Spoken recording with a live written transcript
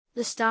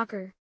The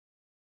Stalker.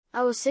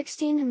 I was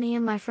 16 and me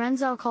and my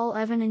friends, I'll call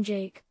Evan and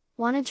Jake,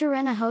 wanted to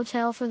rent a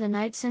hotel for the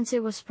night since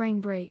it was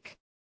spring break.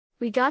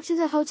 We got to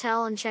the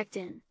hotel and checked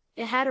in.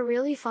 It had a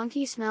really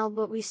funky smell,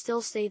 but we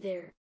still stayed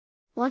there.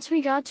 Once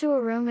we got to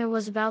a room, it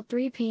was about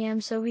 3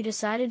 p.m. so we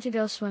decided to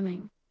go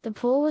swimming. The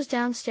pool was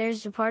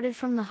downstairs. Departed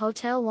from the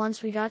hotel.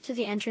 Once we got to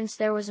the entrance,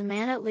 there was a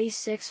man at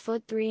least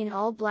 6'3" in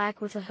all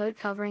black with a hood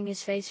covering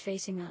his face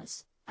facing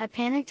us. I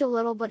panicked a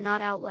little but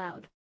not out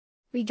loud.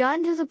 We got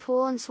into the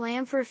pool and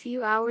swam for a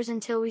few hours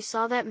until we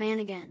saw that man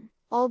again,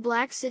 all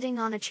black, sitting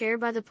on a chair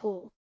by the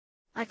pool.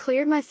 I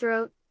cleared my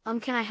throat.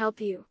 Can I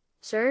help you,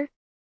 sir?"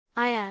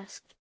 I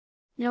asked.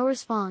 No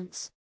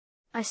response.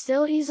 I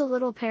still ease a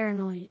little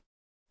paranoid.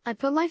 I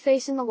put my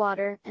face in the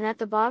water, and at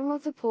the bottom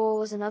of the pool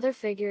was another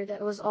figure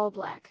that was all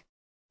black.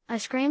 I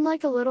screamed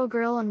like a little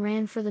girl and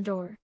ran for the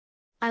door.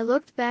 I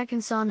looked back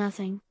and saw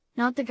nothing,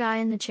 not the guy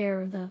in the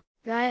chair or the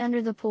guy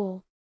under the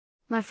pool.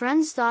 My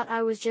friends thought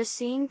I was just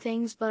seeing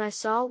things, but I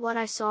saw what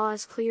I saw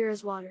as clear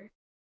as water.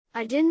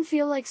 I didn't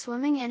feel like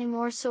swimming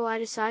anymore, so I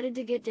decided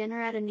to get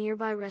dinner at a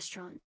nearby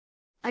restaurant.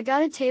 I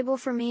got a table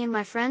for me and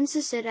my friends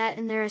to sit at,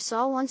 and there I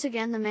saw once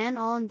again the man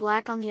all in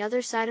black on the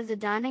other side of the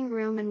dining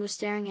room and was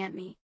staring at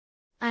me.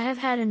 I have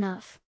had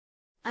enough.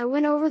 I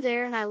went over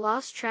there and I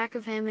lost track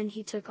of him and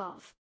he took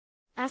off.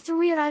 After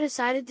I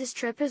decided this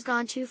trip has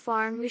gone too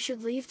far and we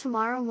should leave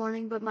tomorrow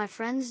morning, but my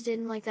friends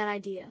didn't like that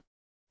idea.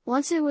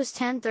 Once it was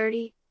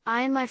 10:30,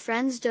 I and my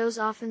friends dozed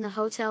off in the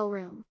hotel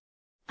room.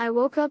 I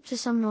woke up to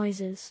some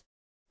noises.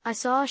 I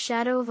saw a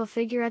shadow of a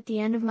figure at the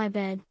end of my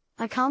bed.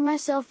 I calmed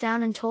myself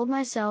down and told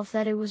myself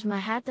that it was my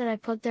hat that I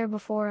put there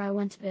before I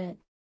went to bed.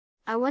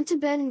 I went to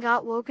bed and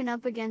got woken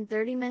up again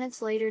 30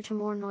 minutes later to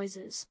more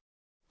noises.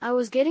 I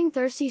was getting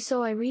thirsty,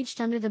 so I reached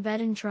under the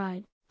bed and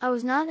tried. I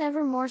was not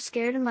ever more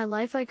scared in my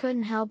life. I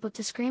couldn't help but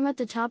to scream at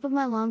the top of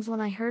my lungs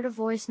when I heard a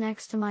voice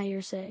next to my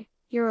ear say,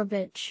 "You're a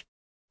bitch."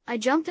 I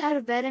jumped out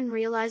of bed and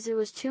realized it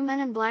was two men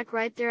in black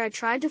right there. I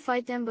tried to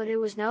fight them, but it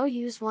was no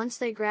use once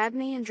they grabbed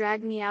me and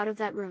dragged me out of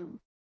that room.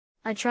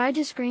 I tried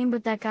to scream,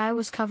 but that guy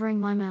was covering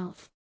my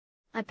mouth.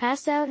 I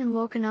passed out and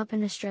woken up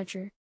in a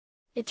stretcher.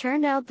 It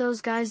turned out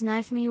those guys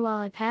knifed me while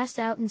I passed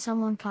out and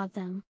someone caught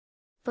them.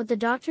 But the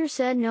doctor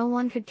said no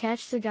one could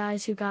catch the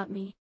guys who got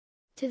me.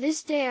 To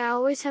this day I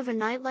always have a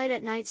nightlight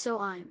at night, so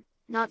I'm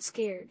not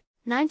scared.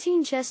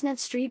 19 Chestnut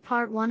Street,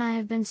 Part 1. I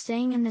have been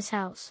staying in this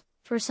house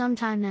for some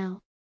time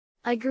now.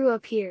 I grew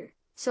up here,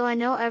 so I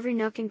know every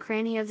nook and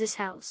cranny of this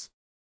house.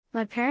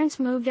 My parents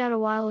moved out a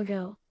while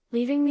ago,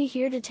 leaving me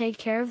here to take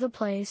care of the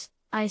place,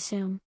 I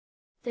assume.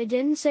 They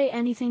didn't say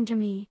anything to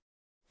me.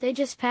 They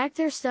just packed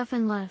their stuff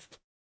and left.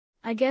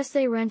 I guess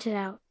they rent it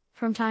out,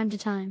 from time to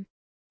time.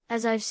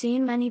 As I've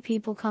seen many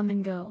people come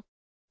and go.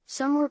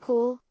 Some were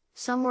cool,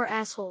 some were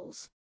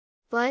assholes.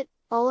 But,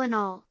 all in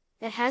all,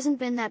 it hasn't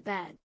been that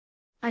bad.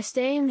 I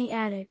stay in the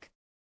attic.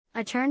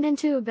 I turned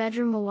into a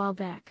bedroom a while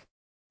back.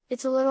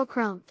 It's a little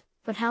cramped,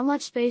 but how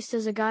much space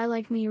does a guy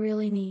like me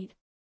really need?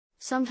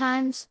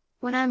 Sometimes,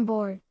 when I'm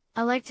bored,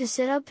 I like to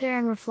sit up there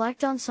and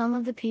reflect on some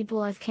of the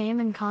people I've came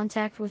in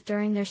contact with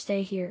during their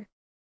stay here.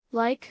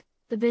 Like,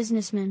 the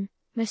businessman,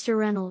 Mr.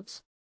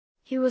 Reynolds.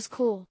 He was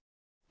cool.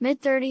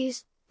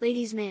 Mid-30s,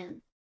 ladies'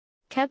 man.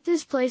 Kept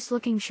this place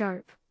looking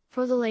sharp,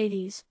 for the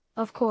ladies,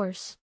 of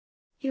course.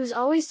 He was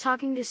always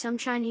talking to some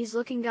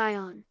Chinese-looking guy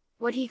on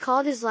what he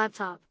called his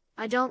laptop.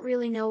 I don't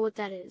really know what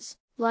that is.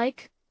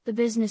 Like, the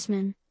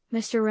businessman,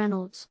 Mr.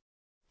 Reynolds.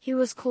 He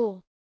was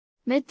cool.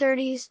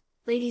 Mid-30s,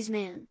 ladies'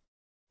 man.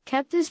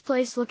 Kept this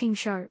place looking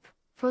sharp,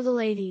 for the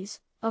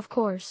ladies, of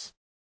course.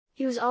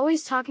 He was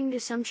always talking to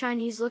some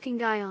Chinese-looking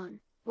guy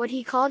on what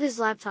he called his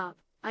laptop.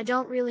 I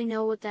don't really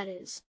know what that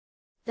is.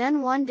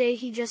 Then one day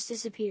he just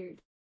disappeared.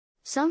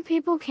 Some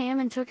people came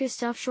and took his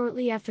stuff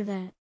shortly after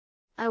that.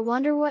 I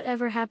wonder what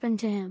ever happened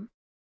to him.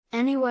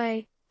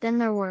 Anyway, then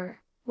there were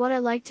what I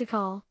like to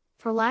call,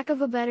 for lack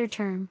of a better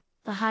term,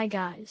 the high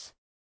guys.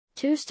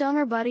 Two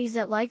stoner buddies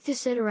that like to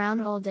sit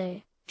around all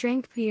day,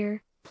 drink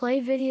beer, play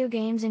video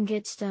games and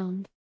get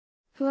stoned.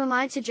 Who am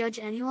I to judge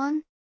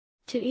anyone?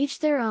 To each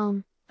their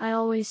own, I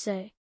always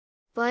say.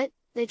 But,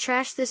 they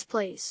trashed this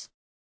place.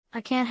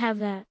 I can't have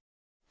that.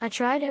 I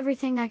tried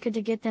everything I could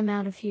to get them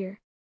out of here.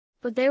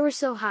 But they were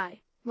so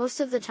high, most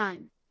of the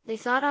time, they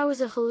thought I was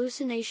a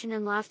hallucination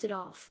and laughed it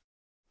off.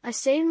 I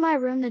stayed in my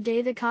room the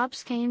day the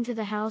cops came to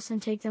the house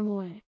and take them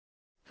away.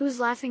 Who's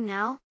laughing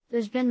now?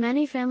 There's been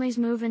many families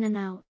move in and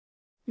out.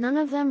 None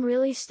of them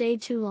really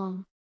stayed too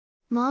long.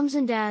 Moms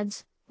and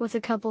dads, with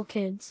a couple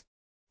kids.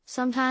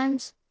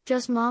 Sometimes,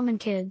 just mom and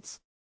kids.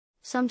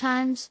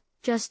 Sometimes,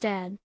 just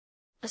dad.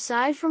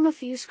 Aside from a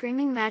few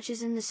screaming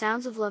matches and the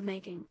sounds of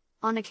lovemaking,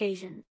 on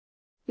occasion.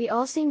 We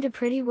all seemed to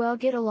pretty well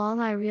get along.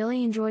 I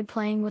really enjoyed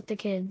playing with the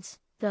kids,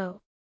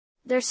 though.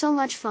 They're so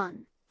much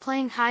fun,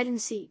 playing hide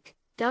and seek,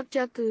 duck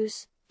duck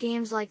goose,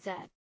 games like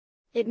that.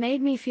 It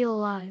made me feel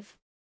alive.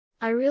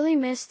 I really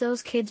miss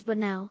those kids, but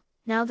now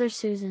there's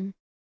Susan.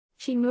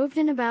 She moved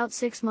in about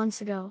 6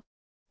 months ago.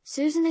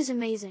 Susan is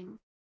amazing.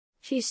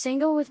 She's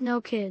single with no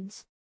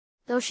kids.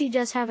 Though she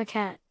does have a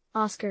cat,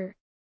 Oscar.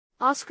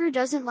 Oscar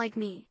doesn't like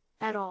me,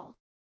 at all.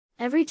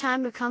 Every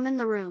time I come in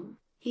the room,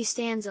 he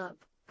stands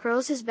up,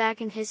 curls his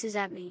back and hisses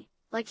at me,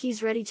 like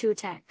he's ready to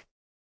attack.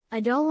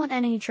 I don't want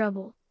any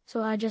trouble,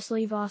 so I just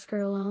leave Oscar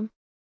alone.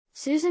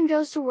 Susan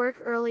goes to work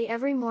early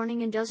every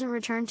morning and doesn't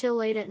return till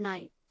late at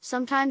night,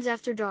 sometimes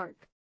after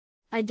dark.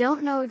 I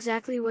don't know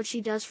exactly what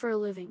she does for a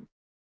living,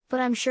 but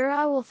I'm sure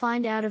I will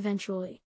find out eventually.